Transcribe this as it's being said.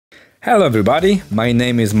Hello everybody, my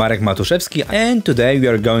name is Marek m.matuszewski and today we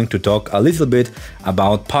are going to talk a little bit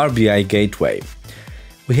about Power BI Gateway.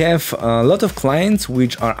 We have a lot of clients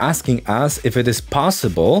which are asking us if it is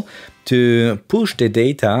possible to push the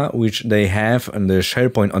data which they have on the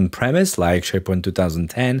SharePoint on-premise like SharePoint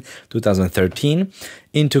 2010, 2013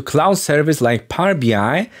 into cloud service like Power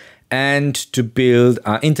BI and to build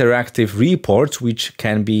interactive reports which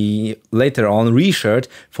can be later on reshared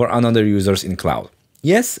for another users in cloud.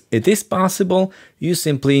 Yes, it is possible. You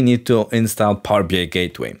simply need to install Power BI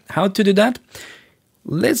Gateway. How to do that?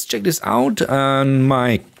 Let's check this out on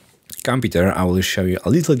my computer. I will show you a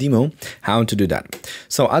little demo how to do that.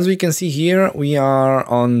 So as we can see here, we are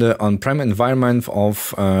on the on-prem environment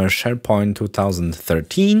of SharePoint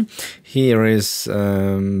 2013. Here is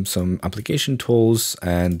some application tools,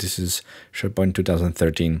 and this is SharePoint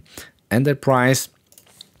 2013 Enterprise.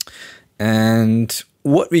 And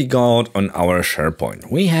what we got on our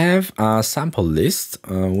SharePoint, we have a sample list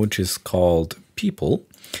which is called people,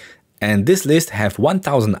 and this list have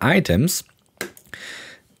 1000 items.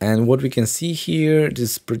 And what we can see here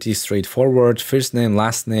is pretty straightforward: first name,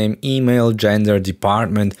 last name, email, gender,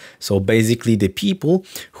 department. So basically the people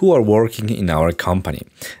who are working in our company.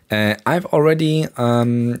 I've already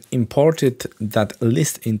imported that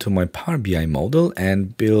list into my Power BI model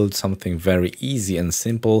and built something very easy and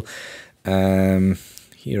simple.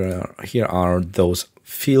 Here are those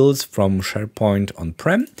fields from SharePoint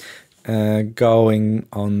on-prem, going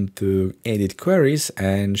on to edit queries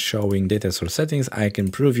and showing data source settings. I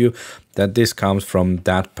can prove you that this comes from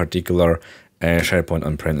that particular SharePoint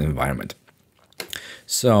on-prem environment.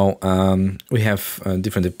 So we have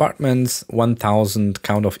different departments, 1000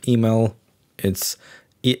 count of email.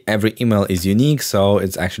 Every email is unique, so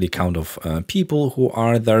it's actually count of people who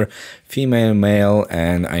are there, female, male,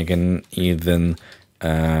 and I can even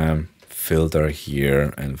filter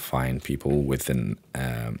here and find people within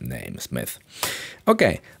name Smith.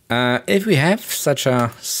 Okay, if we have such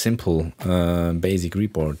a simple basic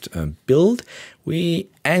report build, we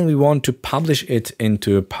want to publish it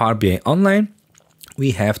into Power BI Online,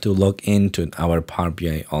 we have to log into our Power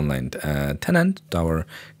BI Online tenant, our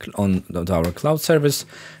cloud service.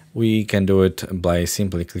 We can do it by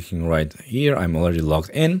simply clicking right here. I'm already logged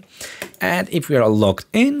in. And if we are logged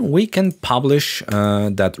in, we can publish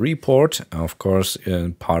that report. Of course,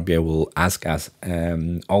 Power BI will ask us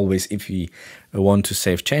always if we want to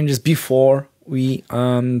save changes before we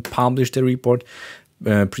publish the report.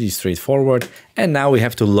 Pretty straightforward. And now we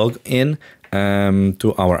have to log in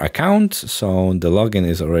to our account. So the login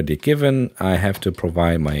is already given. I have to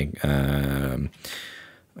provide my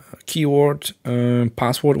keyword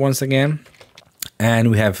password once again, and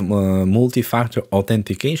we have multi-factor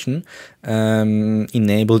authentication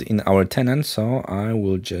enabled in our tenant. So I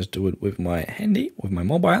will just do it with my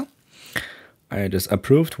mobile. I just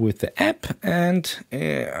approved with the app, and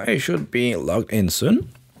I should be logged in soon.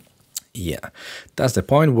 Yeah, that's the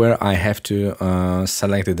point where I have to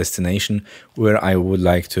select the destination where I would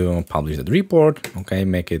like to publish that report. Okay,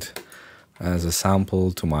 make it as a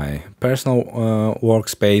sample to my personal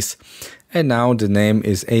workspace. And now the name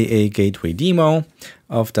is AA Gateway Demo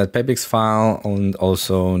of that PBX file, and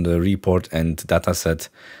also the report and dataset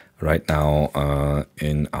right now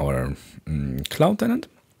in our cloud tenant.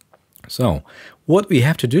 So what we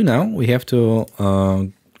have to do now, we have to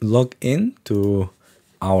log in to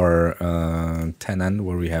our tenant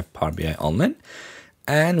where we have Power BI Online,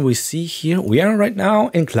 and we see here we are right now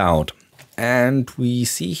in cloud, and we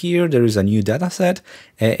see here there is a new dataset,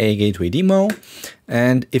 AA Gateway Demo,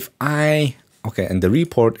 and and the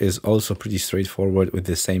report is also pretty straightforward with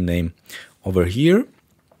the same name over here.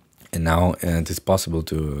 And now it is possible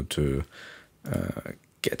to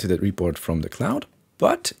get to the report from the cloud.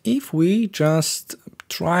 But if we just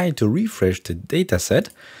try to refresh the dataset,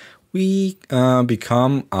 we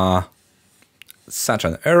become such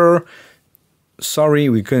an error. Sorry,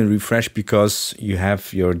 we couldn't refresh because you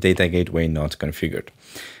have your data gateway not configured.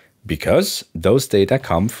 Because those data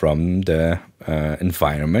come from the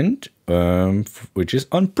environment which is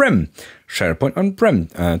on-prem, SharePoint on-prem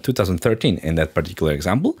 2013 in that particular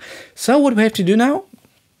example. So what we have to do now?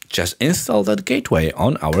 Just install that gateway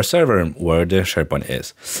on our server where the SharePoint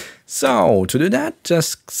is. So to do that,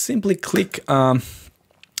 just simply click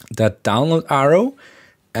that download arrow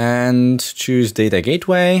and choose data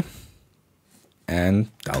gateway and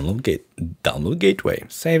download gateway.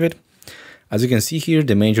 Save it. As you can see here,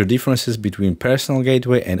 the major differences between personal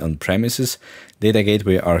gateway and on-premises data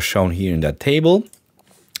gateway are shown here in that table.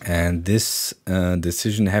 And this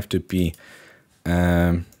decision have to be,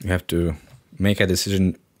 you have to make a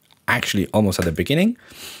decision actually almost at the beginning,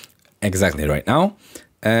 exactly right now.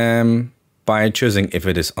 by choosing if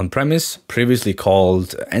it is on-premise, previously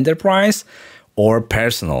called enterprise, or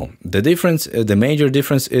personal. The major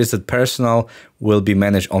difference is that personal will be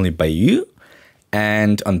managed only by you,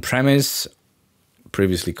 and on-premise,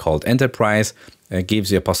 previously called enterprise,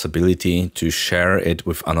 gives you a possibility to share it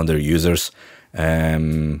with another users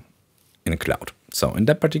in a cloud. So in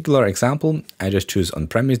that particular example, I just choose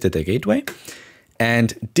on-premise data gateway,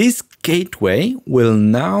 and this gateway will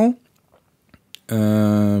now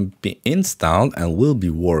be installed and will be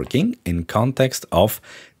working in context of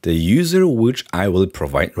the user which I will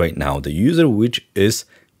provide right now, the user which is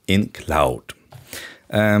in cloud.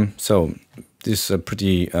 So this is a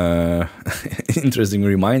pretty interesting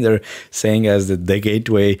reminder saying us that the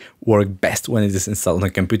gateway works best when it is installed on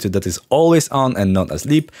a computer that is always on and not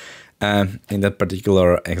asleep. In that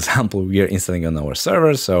particular example, we are installing on our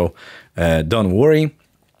server, so don't worry.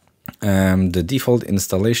 The default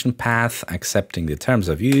installation path, accepting the terms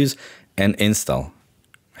of use, and install.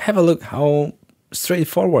 Have a look how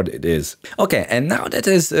straightforward it is. Okay, and now that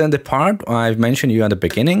is the part I've mentioned you at the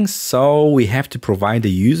beginning. So we have to provide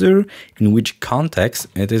the user in which context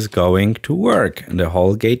it is going to work, the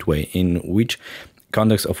whole gateway, in which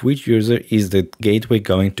context of which user is the gateway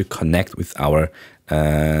going to connect with our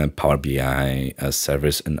Power BI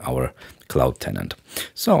service in our cloud tenant.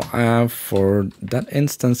 So for that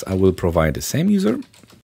instance, I will provide the same user.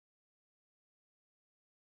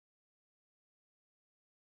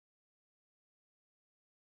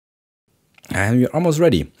 And we're almost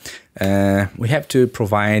ready. We have to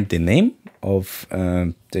provide the name of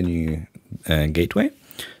the new gateway.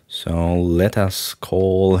 So let us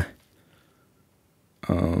call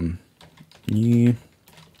new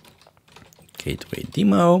gateway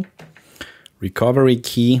demo, recovery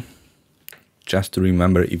key, just to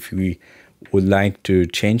remember if we would like to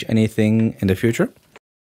change anything in the future.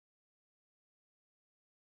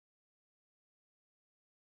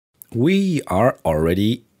 We are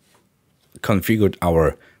already configured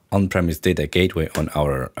our on-premise data gateway on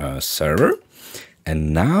our server,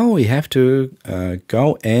 and now we have to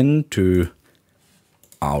go into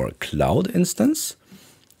our cloud instance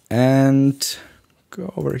and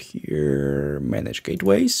go over here, manage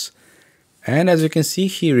gateways, and as you can see,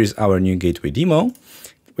 here is our new gateway demo.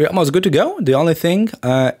 We're almost good to go. The only thing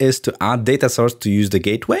is to add data source to use the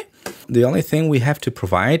gateway. The only thing we have to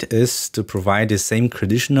provide is to provide the same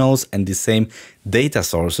credentials and the same data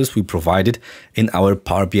sources we provided in our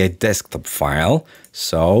Power BI desktop file.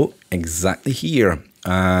 So exactly here.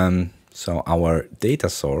 So our data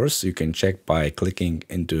source, you can check by clicking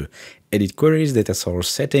into Edit Queries, Data Source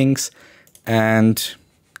Settings, and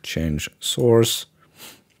change source.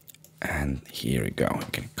 And here we go. You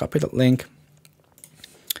can copy that link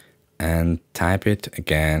and type it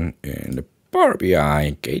again in the Power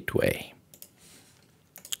BI gateway.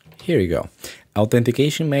 Here you go.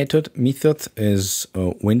 Authentication method is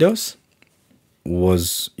Windows,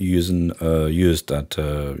 was used at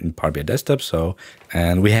in Power BI desktop. So,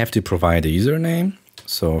 and we have to provide a username.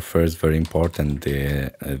 So first, very important,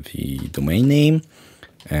 the domain name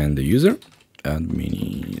and the user,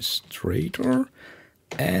 administrator,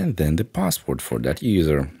 and then the password for that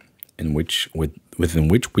user, within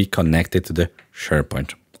which we connected to the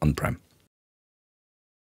SharePoint on-prem.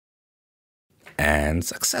 And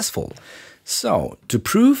successful. So to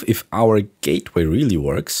prove if our gateway really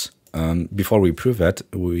works, before we prove that,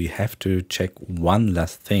 we have to check one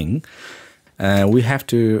last thing. We have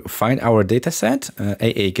to find our dataset,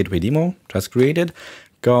 AA gateway demo, just created.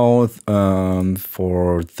 Go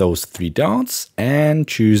for those three dots and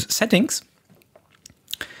choose settings.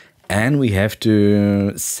 And we have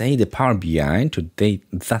to say the Power BI to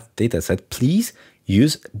that dataset, please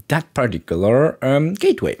use that particular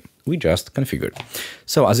gateway we just configured.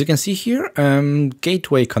 So as you can see here,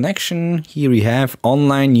 gateway connection, here we have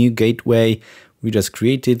online new gateway. We just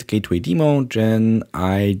created gateway demo, then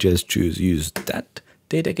I just choose use that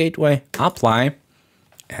data gateway, apply,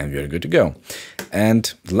 and we're good to go.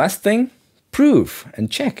 And the last thing, prove and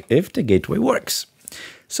check if the gateway works.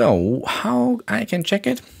 So how I can check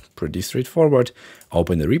it? Pretty straightforward.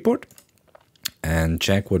 Open the report and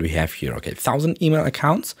check what we have here. Okay, 1,000 email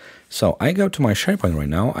accounts. So I go to my SharePoint right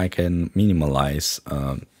now. I can minimize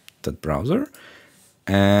that browser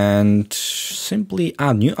and simply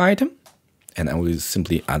add new item. And I will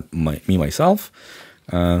simply add myself.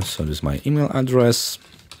 So this is my email address.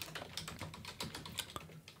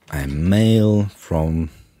 I mail from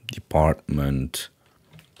department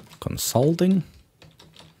consulting.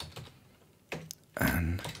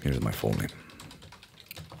 And here's my full name.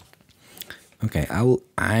 Okay,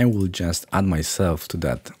 I will just add myself to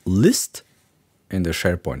that list in the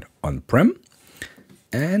SharePoint on-prem.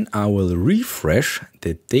 and I will refresh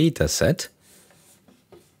the dataset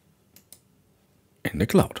in the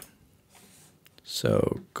cloud.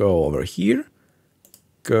 So go over here,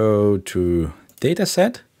 go to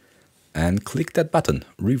dataset and click that button,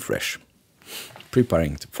 refresh.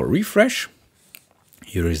 Preparing for refresh.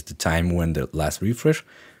 Here is the time when the last refresh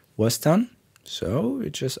was done. So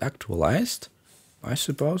it just actualized. I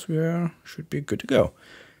suppose we should be good to go.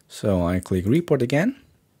 So I click report again.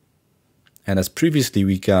 And as previously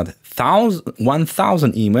we got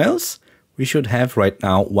 1,000 emails, we should have right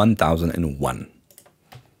now 1,001.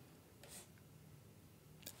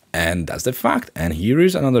 And that's the fact. And here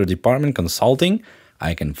is another department, consulting.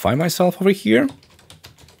 I can find myself over here.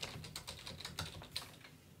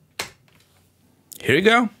 Here you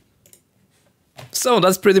go. So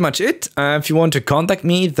that's pretty much it. If you want to contact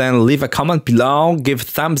me, then leave a comment below, give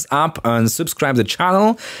thumbs up and subscribe to the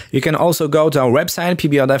channel. You can also go to our website,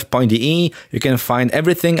 pb.f.de. You can find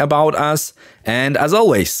everything about us. And as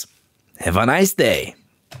always, have a nice day.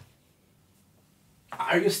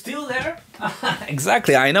 Are you still there?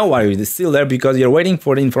 Exactly, I know why you're still there, because you're waiting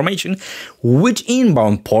for the information which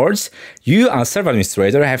inbound ports you as server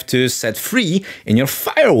administrator have to set free in your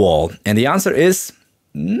firewall. And the answer is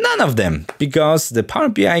none of them, because the Power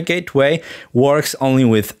BI gateway works only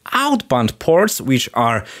with outbound ports, which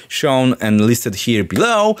are shown and listed here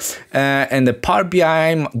below, and the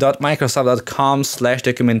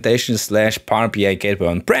powerbi.microsoft.com/documentation/Power BI gateway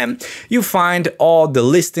on prem. You find all the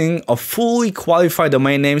listing of fully qualified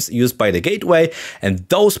domain names used by the gateway, and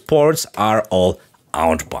those ports are all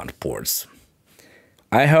outbound ports.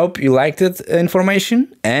 I hope you liked that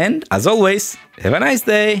information, and as always, have a nice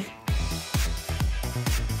day.